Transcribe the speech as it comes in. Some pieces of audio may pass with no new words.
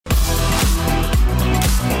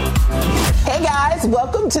guys,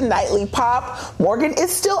 welcome to Nightly Pop. Morgan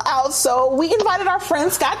is still out, so we invited our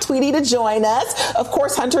friend Scott Tweedy to join us. Of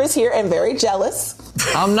course, Hunter is here and very jealous.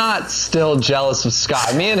 I'm not still jealous of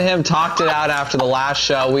Scott. Me and him talked it out after the last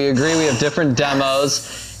show. We agree we have different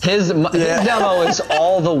demos. His demo is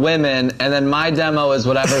all the women, and then my demo is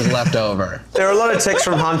whatever's left over. There are a lot of texts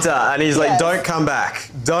from Hunter, and he's like, don't come back.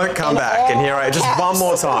 Don't come back. And here I am, just one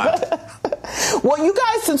more time. Well, you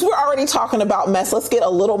guys, since we're already talking about mess, let's get a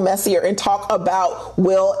little messier and talk about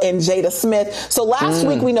Will and Jada Smith. So last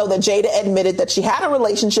week, we know that Jada admitted that she had a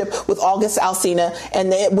relationship with August Alsina,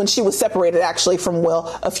 and when she was separated, actually, from Will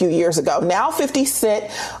a few years ago. Now 50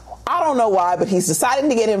 Cent, I don't know why, but he's deciding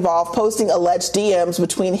to get involved, posting alleged DMs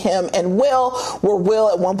between him and Will, where Will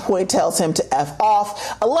at one point tells him to F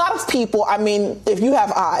off. A lot of people, I mean, if you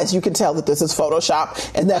have eyes, you can tell that this is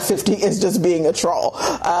Photoshop and that 50 is just being a troll.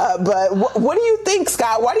 But what do you think,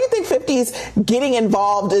 Scott? Why do you think 50's getting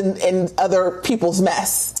involved in other people's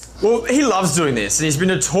mess? Well, he loves doing this, and he's been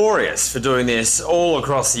notorious for doing this all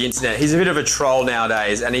across the internet. He's a bit of a troll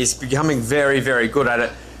nowadays, and he's becoming very, very good at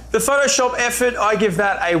it. The Photoshop effort, I give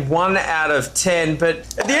that a 1 out of 10. But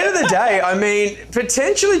at the end of the day, I mean,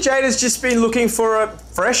 potentially Jada's just been looking for a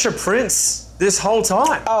fresher prince this whole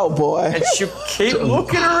time. Oh, boy. And she'll keep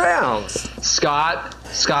looking around. Scott,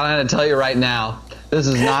 I'm going to tell you right now, this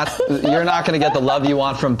is not, you're not going to get the love you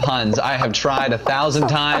want from puns. I have tried 1,000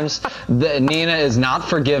 times. Nina is not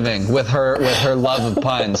forgiving with her love of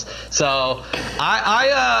puns. So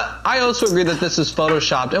I also agree that this is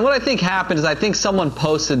photoshopped. And what I think happened is I think someone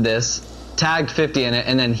posted this, tagged 50 in it,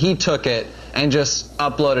 and then he took it and just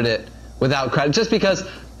uploaded it without credit. Just because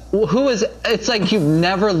it's like you've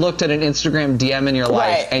never looked at an Instagram DM in your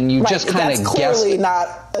life, and you just kind of guess. That's clearly not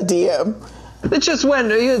a DM. It's just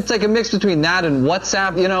it's like a mix between that and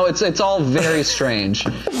WhatsApp. You know, it's all very strange.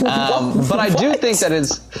 But I do think that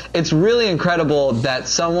it's really incredible that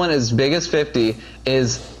someone as big as 50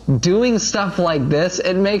 is doing stuff like this.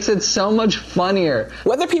 It makes it so much funnier.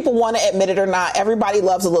 Whether people want to admit it or not, everybody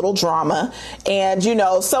loves a little drama. And, you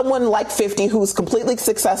know, someone like 50 who's completely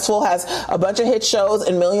successful, has a bunch of hit shows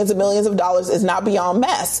and millions of dollars is not beyond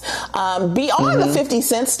mess. Beyond the 50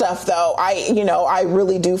 Cent stuff, though, I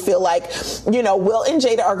really do feel like, you know, Will and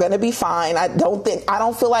Jada are going to be fine. I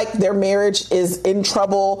don't feel like their marriage is in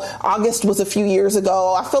trouble. August was a few years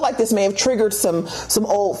ago. I feel like this may have triggered some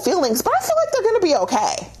old feelings, but I feel like they're going to be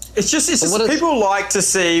okay. It's just people like to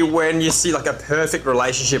see when you see like a perfect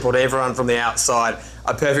relationship, or to everyone from the outside,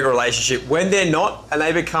 a perfect relationship. When they're not and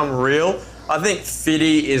they become real, I think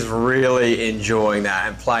 50 is really enjoying that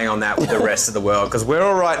and playing on that with the rest of the world, because we're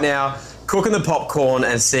all right now cooking the popcorn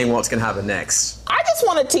and seeing what's going to happen next. I just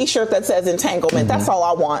want a t-shirt that says entanglement. That's all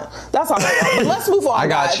I want. That's all I want. But let's move on, I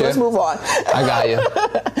got guys. you. Let's move on. I got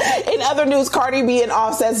you. In other news, Cardi B and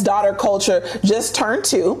Offset's daughter, Kulture, just turned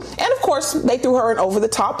 2. And, of course, they threw her an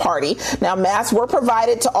over-the-top party. Now, masks were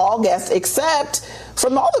provided to all guests, except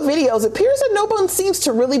from all the videos, it appears that no one seems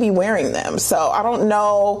to really be wearing them. So I don't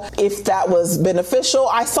know if that was beneficial.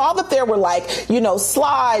 I saw that there were, like, you know,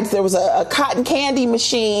 slides. There was a cotton candy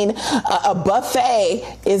machine, a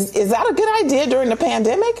buffet. Is that a good idea during the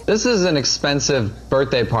pandemic? This is an expensive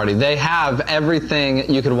birthday party. They have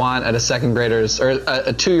everything you could want at a second grader's or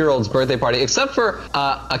a 2-year-old's birthday party, except for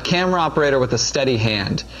a camera operator with a steady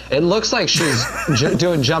hand. It looks like she's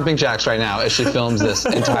doing jumping jacks right now as she films this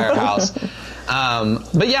entire house.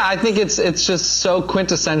 But yeah, I think it's just so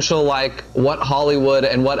quintessential, like what Hollywood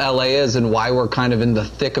and what LA is, and why we're kind of in the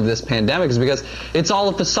thick of this pandemic, is because it's all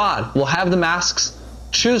a facade. We'll have the masks,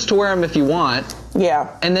 choose to wear them if you want.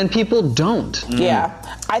 Yeah. And then people don't. Yeah.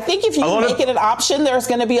 I think if you make it an option, there's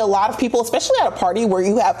going to be a lot of people, especially at a party where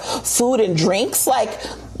you have food and drinks, like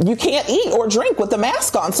you can't eat or drink with the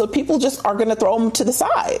mask on. So people just are going to throw them to the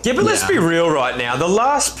side. Yeah, but let's be real right now. The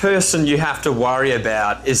last person you have to worry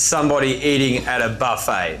about is somebody eating at a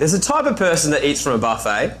buffet. There's a type of person that eats from a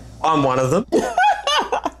buffet. I'm one of them.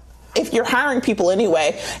 If you're hiring people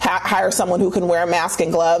anyway, hire someone who can wear a mask and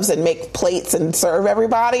gloves and make plates and serve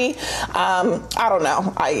everybody. I don't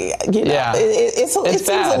know. It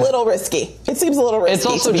seems a little risky. It seems a little risky. It's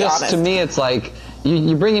also to me, it's like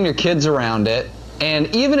you bring in your kids around it.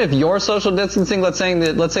 And even if you're social distancing, let's say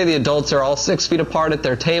the adults are all 6 feet apart at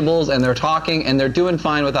their tables and they're talking and they're doing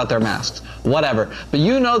fine without their masks, whatever. But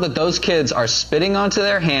you know that those kids are spitting onto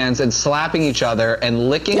their hands and slapping each other and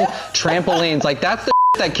licking trampolines. Like, that's the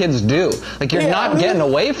that kids do. Like, you're not getting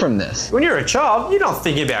away from this. When you're a child, you're not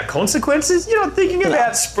thinking about consequences. You're not thinking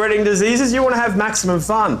about spreading diseases. You want to have maximum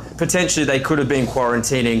fun. Potentially, they could have been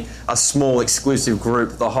quarantining a small exclusive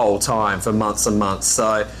group the whole time for months and months.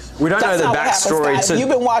 So We don't know the backstory to... You've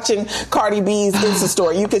been watching Cardi B's Insta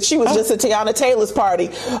story. She was just at Tiana Taylor's party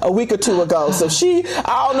a week or two ago. So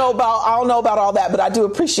I don't know about all that, but I do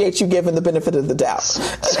appreciate you giving the benefit of the doubt.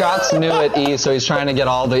 Scott's new at E, so he's trying to get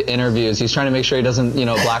all the interviews. He's trying to make sure he doesn't,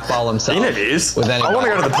 blackball himself. Interviews? With anyone. I want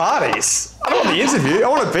to go to the parties. I don't want the interview. I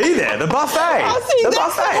want to be there. The buffet.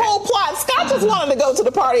 That's the whole plot. Scott just wanted to go to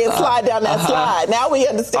the party and slide down that slide. Now we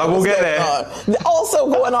understand. I will get there. Also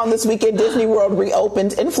going on this weekend, Disney World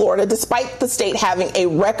reopened in Florida despite the state having a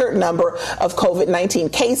record number of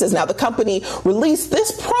COVID-19 cases. Now the company released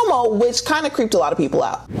this promo, which kind of creeped a lot of people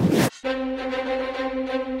out.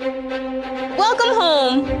 Welcome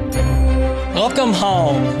home. Welcome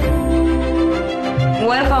home.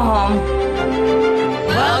 Welcome home.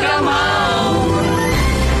 Welcome home.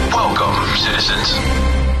 Welcome, citizens.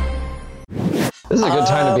 This is a good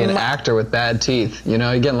time to be an actor with bad teeth. You're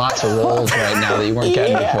getting lots of roles right now that you weren't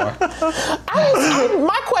getting before.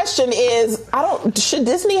 My question is, should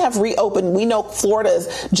Disney have reopened? We know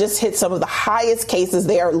Florida's just hit some of the highest cases.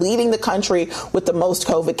 They are leading the country with the most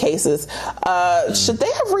COVID cases. Should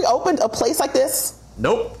they have reopened a place like this?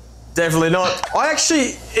 Nope. Definitely not.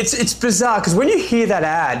 It's bizarre because when you hear that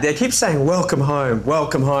ad, they keep saying, welcome home,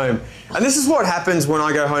 welcome home. And this is what happens when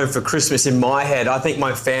I go home for Christmas in my head. I think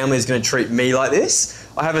my family is going to treat me like this.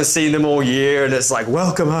 I haven't seen them all year and it's like,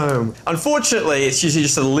 welcome home. Unfortunately, it's usually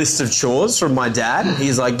just a list of chores from my dad.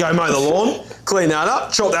 He's like, go mow the lawn, clean that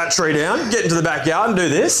up, chop that tree down, get into the backyard and do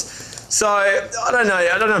this. So I don't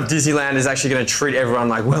know if Disneyland is actually going to treat everyone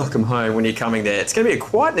like welcome home when you're coming there. It's going to be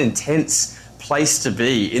quite an intense place to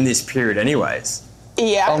be in this period anyways.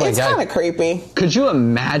 Yeah, it's kind of creepy. Could you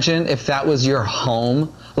imagine if that was your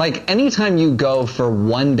home? Like, anytime you go for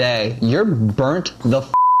one day, you're burnt the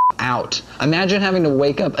out. Imagine having to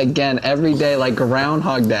wake up again every day like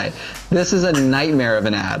Groundhog Day. This is a nightmare of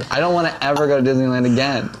an ad. I don't want to ever go to Disneyland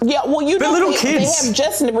again. Yeah, well, they have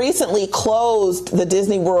just recently closed the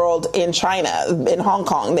Disney World in China, in Hong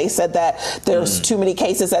Kong. They said that there's too many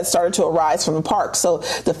cases that started to arise from the park. So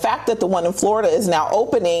the fact that the one in Florida is now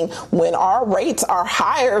opening when our rates are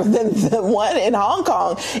higher than the one in Hong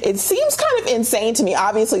Kong, it seems kind of insane to me.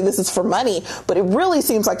 Obviously, this is for money, but it really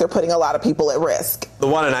seems like they're putting a lot of people at risk. The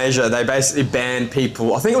one in Asia, they basically banned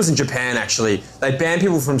people, I think it was in Japan actually, they banned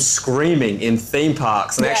people from screaming in theme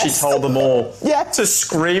parks and they actually told them all to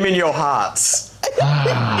scream in your hearts.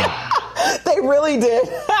 They really did.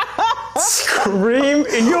 Scream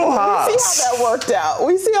in your hearts. We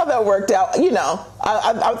see how that worked out.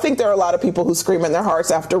 I think there are a lot of people who scream in their hearts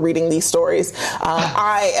after reading these stories.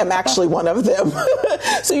 I am actually one of them.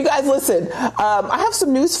 So you guys listen, I have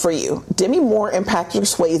some news for you. Demi Moore and Patrick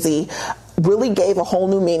Swayze really gave a whole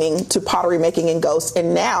new meaning to pottery making in Ghost,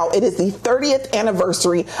 and now it is the 30th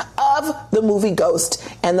anniversary of the movie Ghost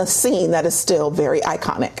and the scene that is still very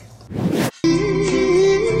iconic.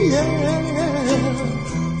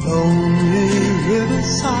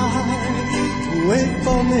 Wait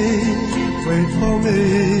for me,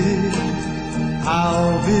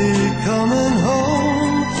 I'll be coming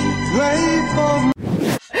home, wait for me.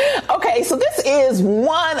 Okay, so this is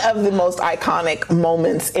one of the most iconic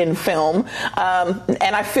moments in film,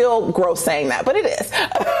 and I feel gross saying that, but it is.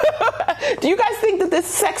 Do you guys think that this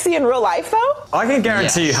is sexy in real life, though? I can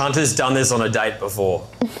guarantee you Hunter's done this on a date before.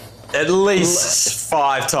 At least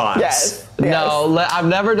 5 times. Yes. No, I've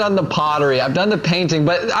never done the pottery. I've done the painting,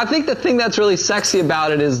 but I think the thing that's really sexy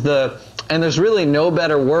about it is and there's really no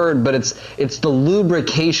better word, but it's the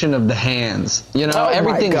lubrication of the hands.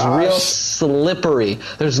 Everything's real slippery.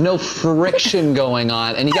 There's no friction going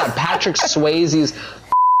on. And you got Patrick Swayze's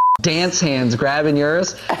dance hands grabbing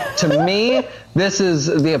yours. To me, this is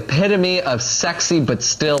the epitome of sexy but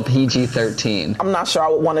still PG-13. I'm not sure I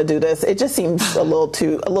would want to do this. It just seems a little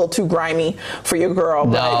too grimy for your girl.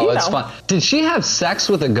 No, it's fun. Did she have sex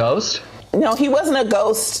with a ghost? No, he wasn't a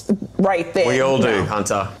ghost right there. We all do,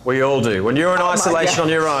 Hunter. We all do. When you're in isolation on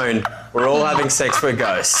your own, we're all having sex with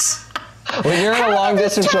ghosts. When you're in a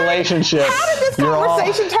long-distance relationship, how did this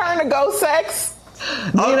conversation turn to ghost sex?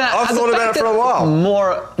 I've thought about it for a while.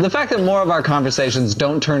 The fact that more of our conversations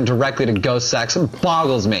don't turn directly to ghost sex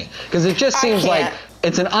boggles me, because it just seems like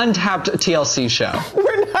it's an untapped TLC show.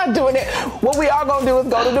 We're not doing it. What we are going to do is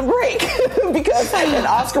go to the break because an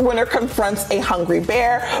Oscar winner confronts a hungry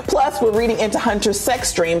bear. Plus, we're reading into Hunter's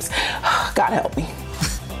sex dreams. God help me.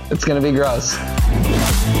 It's going to be gross.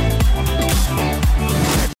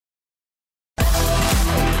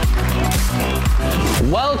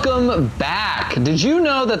 Welcome back. back. Did you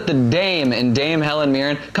know that the Dame in Dame Helen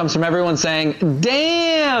Mirren comes from everyone saying,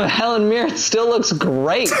 "Damn, Helen Mirren still looks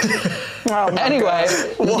great." Anyway.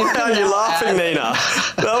 Why are you laughing, Nina?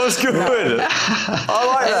 That was good. I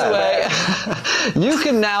like that. You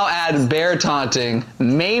can now add bear taunting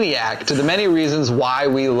maniac to the many reasons why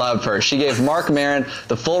we love her. She gave Mark Maron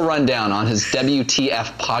the full rundown on his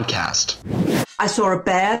WTF podcast. I saw a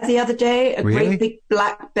bear the other day. A great big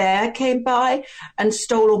black bear came by and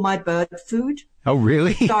stole all my bird food. Oh,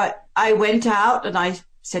 really? So I went out and I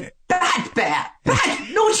said, "Bad bear, bad,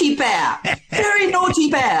 naughty bear, very naughty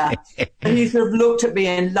bear." And he sort of looked at me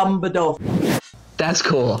and lumbered off. That's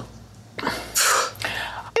cool.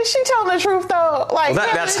 Is she telling the truth though? Like,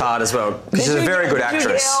 Well, that's hard as well, because she's a very good actress.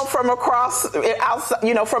 Did you yell from across,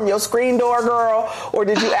 outside, from your screen door, girl, or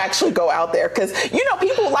did you actually go out there? Because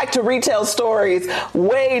people like to retell stories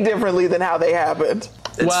way differently than how they happened.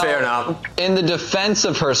 It's fair enough. In the defense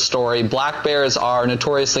of her story, black bears are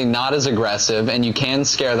notoriously not as aggressive, and you can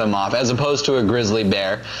scare them off, as opposed to a grizzly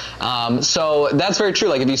bear. So that's very true.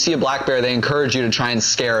 Like, if you see a black bear, they encourage you to try and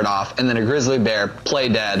scare it off. And then a grizzly bear, play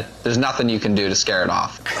dead. There's nothing you can do to scare it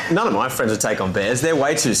off. None of my friends would take on bears. They're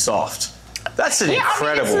way too soft. That's an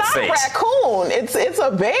incredible feat. It's not a raccoon. It's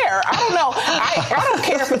a bear. I don't know. I don't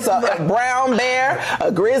care if it's a brown bear,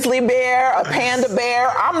 a grizzly bear, a panda bear.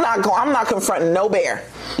 I'm not confronting no bear.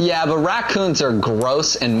 Yeah, but raccoons are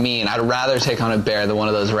gross and mean. I'd rather take on a bear than one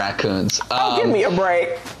of those raccoons. Give me a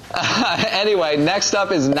break. Anyway, next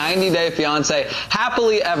up is 90 Day Fiancé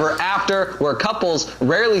Happily Ever After, where couples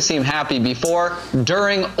rarely seem happy before,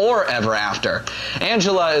 during, or ever after.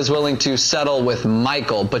 Angela is willing to settle with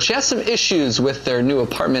Michael, but she has some issues with their new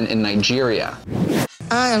apartment in Nigeria.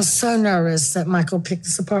 I am so nervous that Michael picked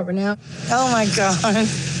this apartment out. Oh my God.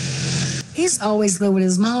 He's always lived with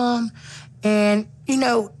his mom, and,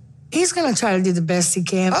 he's going to try to do the best he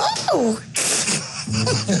can. Oh!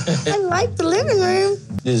 I like the living room.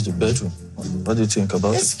 This is the bedroom. What do you think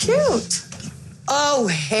about It's cute. Oh,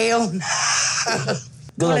 hell no.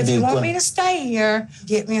 Well, if you want me to stay here,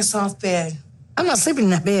 get me a soft bed. I'm not sleeping in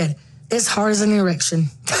that bed. It's hard as an erection.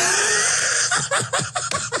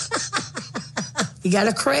 You got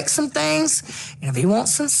to correct some things, and if he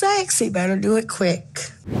wants some sex, he better do it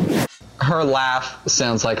quick. Her laugh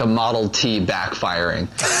sounds like a Model T backfiring.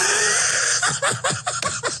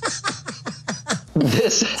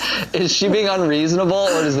 Is she being unreasonable,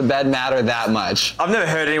 or does the bed matter that much? I've never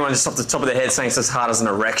heard anyone just off the top of their head saying it's as hard as an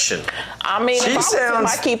erection. I mean, if I was him,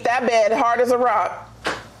 I'd keep that bed hard as a rock.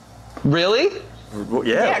 Really? Well,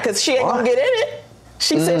 yeah. Yeah, because she ain't gonna get in it.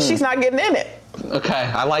 She said she's not getting in it. Okay,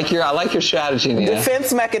 I like your strategy, Nina.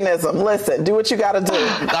 Defense mechanism. Listen, do what you gotta do.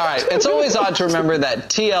 All right, it's always odd to remember that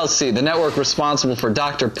TLC, the network responsible for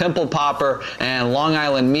Dr. Pimple Popper and Long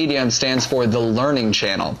Island Medium, stands for the Learning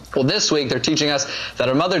Channel. Well, this week they're teaching us that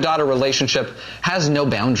a mother-daughter relationship has no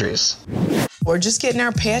boundaries. We're just getting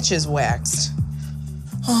our patches waxed.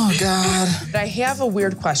 Oh, God. I have a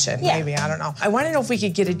weird question, maybe, I don't know. I want to know if we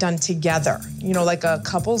could get it done together. Like a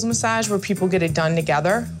couples massage where people get it done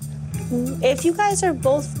together. If you guys are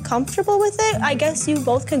both comfortable with it, I guess you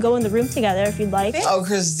both can go in the room together if you'd like. Oh,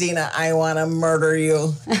 Christina, I want to murder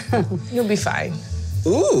you. You'll be fine.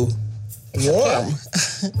 Ooh, warm.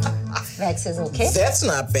 Wax is okay. That's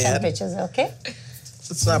not bad. Temperature's okay.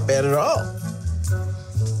 It's not bad at all.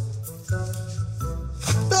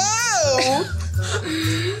 Oh!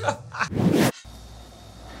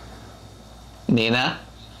 Nina?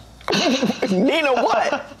 Nina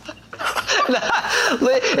what?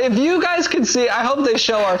 If you guys could see, I hope they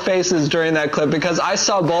show our faces during that clip, because I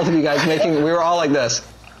saw both of you guys we were all like this.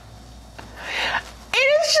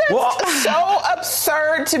 It's just so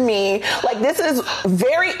absurd to me. Like, this is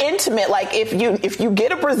very intimate. Like, if you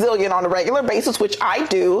get a Brazilian on a regular basis, which I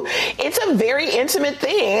do, it's a very intimate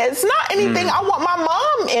thing. It's not anything I want my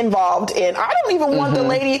mom involved in. I don't even want the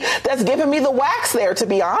lady that's giving me the wax there, to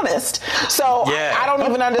be honest. So I don't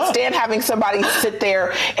even understand having somebody sit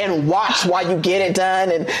there and watch while you get it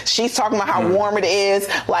done. And she's talking about how warm it is.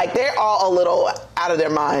 Like, they're all a little out of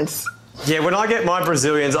their minds. Yeah, when I get my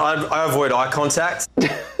Brazilians, I avoid eye contact. Yeah,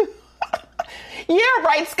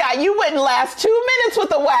 right, Scott. You wouldn't last 2 minutes with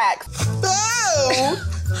the wax.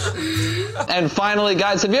 Oh! And finally,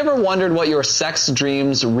 guys, have you ever wondered what your sex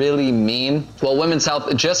dreams really mean? Well, Women's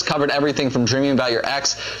Health just covered everything from dreaming about your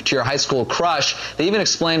ex to your high school crush. They even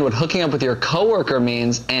explained what hooking up with your coworker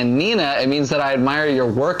means. And Nina, it means that I admire your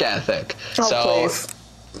work ethic. Please.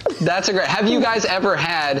 That's a great. Have you guys ever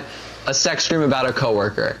had a sex dream about a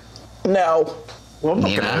coworker? No. Well, I'm not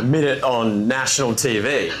going to admit it on national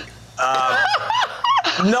TV.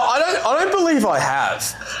 No, I don't believe I have.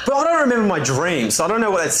 But I don't remember my dreams, so I don't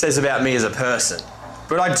know what that says about me as a person.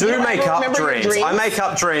 But I do make up dreams. I make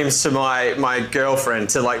up dreams to my girlfriend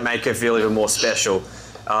to like make her feel even more special.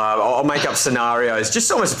 I'll make up scenarios,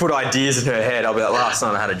 just almost put ideas in her head. I'll be like, last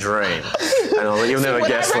night I had a dream. And I'll, you'll never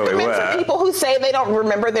guess where we were. For people who say they don't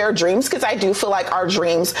remember their dreams, because I do feel like our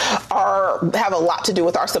dreams have a lot to do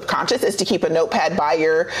with our subconscious, is to keep a notepad by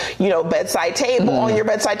your, bedside table, on your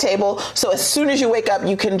bedside table. So as soon as you wake up,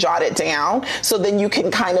 you can jot it down. So then you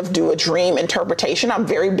can kind of do a dream interpretation. I'm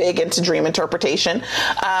very big into dream interpretation.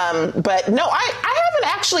 But no, I haven't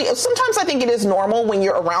actually. Sometimes I think it is normal when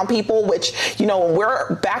you're around people, which, when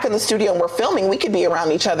we're back in the studio and we're filming, we could be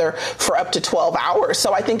around each other for up to 12 hours.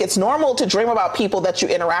 So I think it's normal to dream about people that you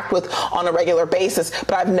interact with on a regular basis,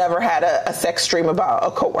 but I've never had a sex dream about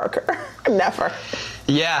a coworker. Never.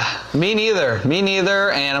 Yeah, me neither,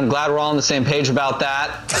 and I'm glad we're all on the same page about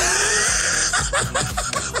that.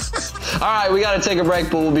 All right, we got to take a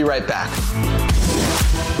break, but we'll be right back.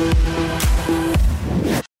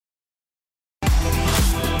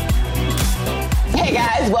 Hey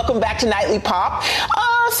guys, welcome back to Nightly Pop.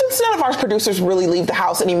 Since none of our producers really leave the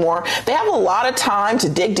house anymore, they have a lot of time to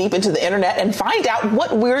dig deep into the internet and find out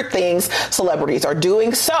what weird things celebrities are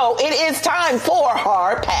doing. So it is time for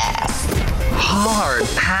Hard Pass. Hard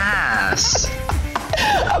Pass.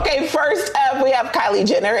 Okay, first up, we have Kylie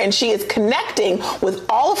Jenner, and she is connecting with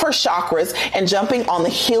all of her chakras and jumping on the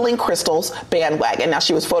healing crystals bandwagon. Now,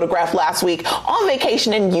 she was photographed last week on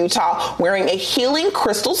vacation in Utah wearing a healing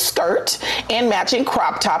crystal skirt and matching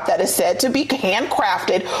crop top that is said to be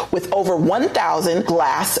handcrafted with over 1,000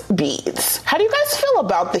 glass beads. How do you guys feel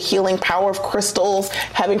about the healing power of crystals,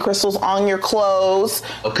 having crystals on your clothes?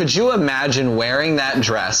 Could you imagine wearing that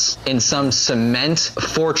dress in some cement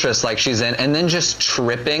fortress like she's in, and then just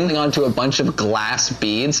tripping onto a bunch of glass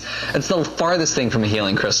beads? It's the farthest thing from a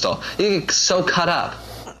healing crystal. You get so cut up.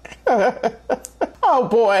 Oh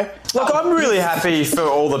boy. Look, I'm really happy for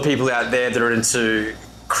all the people out there that are into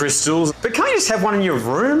crystals. But can't you just have one in your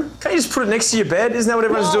room? Can't you just put it next to your bed? Isn't that what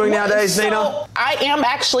everyone's doing nowadays, Nina? I am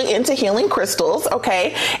actually into healing crystals,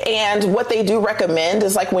 okay? And what they do recommend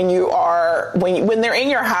is like when they're in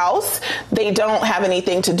your house, they don't have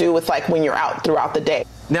anything to do with like when you're out throughout the day.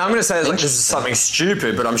 Now, I'm going to say this is something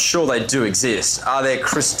stupid, but I'm sure they do exist. Are there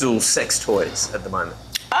crystal sex toys at the moment?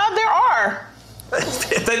 There are.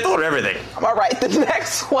 They thought of everything. All right, the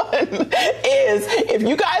next one is if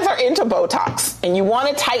you guys are into Botox and you want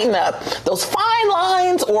to tighten up those fine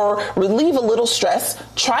lines or relieve a little stress,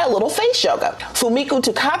 try a little face yoga. Fumiko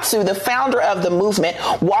Takatsu, the founder of the movement,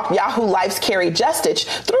 walked Yahoo Life's Carrie Justich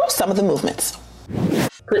through some of the movements.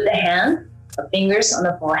 Put the hand or fingers on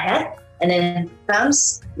the forehead and then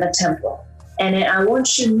thumbs the temple. And then I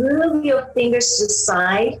want you to move your fingers to the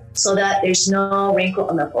side so that there's no wrinkle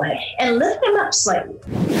on the forehead. And lift them up slightly.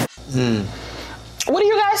 What do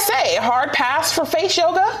you guys say? Hard pass for face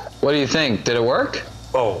yoga? What do you think? Did it work?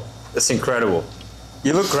 Oh, that's incredible.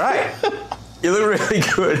 You look great. You look really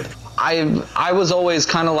good. I was always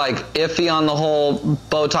kind of like iffy on the whole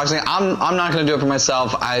Botox thing. I'm not going to do it for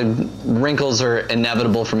myself. Wrinkles are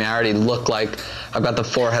inevitable for me. I already look like I've got the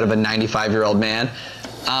forehead of a 95-year-old man.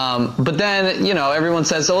 But then, everyone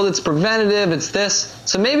says, oh, it's preventative, it's this.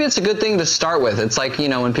 So maybe it's a good thing to start with. It's like,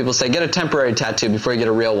 when people say, get a temporary tattoo before you get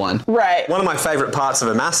a real one. Right. One of my favorite parts of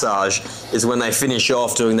a massage is when they finish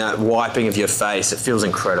off doing that wiping of your face. It feels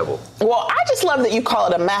incredible. Well, I just love that you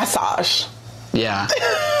call it a massage. Yeah.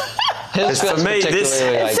 For me, it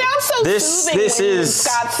sounds so soothing when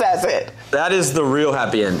Scott says it. That is the real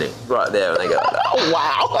happy ending right there when they go like that. Oh,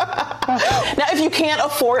 wow. Now, if you can't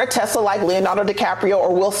afford a Tesla like Leonardo DiCaprio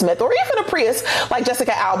or Will Smith, or even a Prius like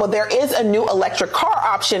Jessica Alba, there is a new electric car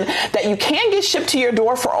option that you can get shipped to your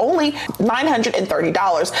door for only $930.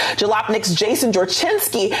 Jalopnik's Jason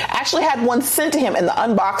Jorchinsky actually had one sent to him, and the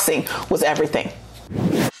unboxing was everything.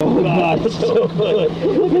 Oh God, it's so good.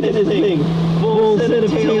 Look at this thing. Full set of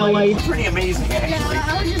tail lights. Pretty amazing,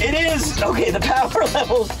 actually. It is. Okay, the power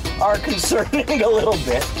levels are concerning a little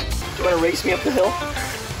bit. You want to race me up the hill?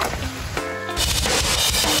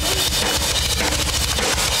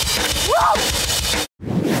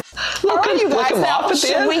 All right, you guys, now,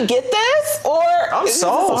 should we get this, or I'm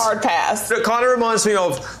sold. This a hard pass? It kind of reminds me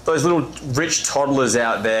of those little rich toddlers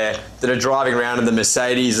out there that are driving around in the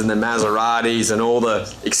Mercedes and the Maseratis and all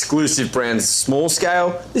the exclusive brands, small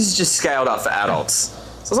scale. This is just scaled up for adults.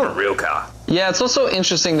 So it's not a real car. Yeah, it's also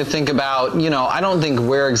interesting to think about, I don't think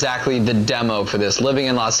we're exactly the demo for this. Living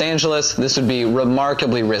in Los Angeles, this would be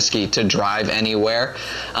remarkably risky to drive anywhere.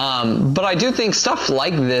 But I do think stuff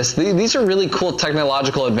like this, these are really cool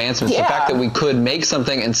technological advancements. Yeah. The fact that we could make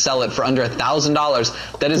something and sell it for under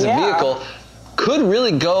 $1,000 that is a vehicle could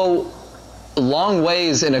really go long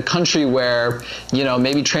ways in a country where, you know,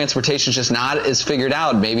 maybe transportation is just not as figured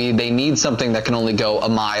out. Maybe they need something that can only go a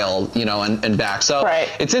mile, you know, and back. So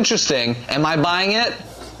it's interesting. Am I buying it?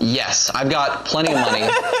 Yes, I've got plenty of money.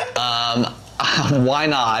 Why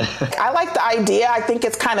not? I like the idea. I think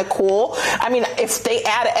it's kind of cool. I mean, if they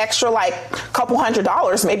add an extra like couple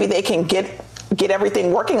 $100, maybe they can get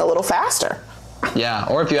everything working a little faster. Yeah,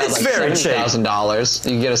 or if you had like $70,000,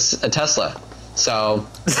 you can get a Tesla. So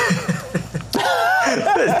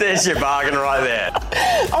there's your bargain right there.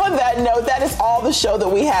 On that note, that is all the show that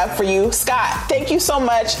we have for you. Scott, thank you so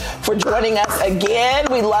much for joining us again.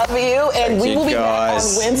 We love you, and we will be back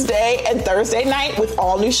on Wednesday and Thursday night with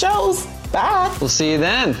all new shows. Bye. We'll see you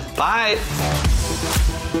then. Bye.